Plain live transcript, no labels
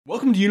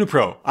Welcome to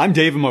Unipro. I'm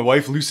Dave and my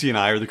wife Lucy and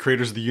I are the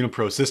creators of the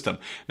Unipro system.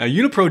 Now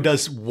Unipro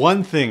does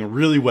one thing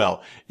really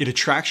well. It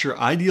attracts your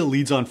ideal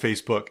leads on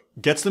Facebook,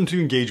 gets them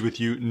to engage with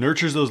you,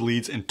 nurtures those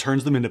leads, and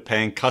turns them into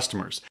paying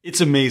customers.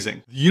 It's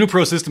amazing. The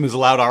Unipro system has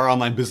allowed our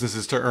online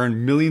businesses to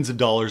earn millions of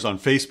dollars on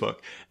Facebook,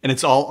 and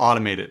it's all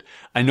automated.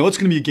 I know it's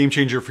going to be a game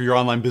changer for your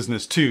online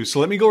business too, so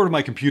let me go over to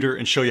my computer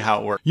and show you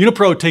how it works.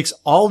 Unipro takes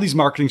all these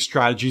marketing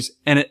strategies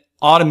and it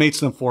automates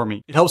them for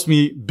me. It helps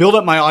me build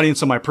up my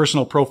audience on my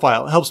personal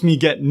profile. It helps me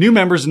get new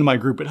members into my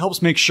group. It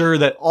helps make sure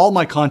that all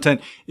my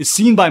content is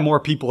seen by more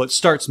people. It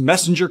starts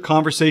messenger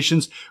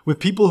conversations with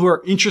people who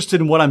are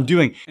interested in what I'm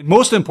doing. And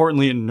most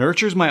importantly, it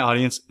nurtures my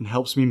audience and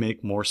helps me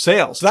make more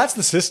sales. So that's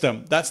the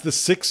system. That's the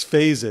 6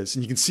 phases.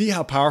 And you can see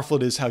how powerful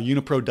it is, how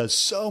Unipro does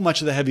so much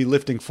of the heavy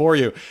lifting for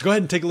you. Go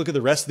ahead and take a look at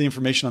the rest of the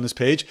information on this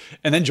page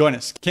and then join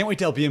us. Can't wait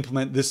to help you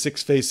implement this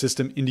 6-phase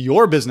system into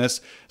your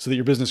business so that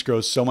your business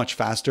grows so much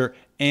faster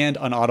and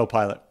on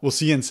autopilot. We'll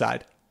see you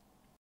inside.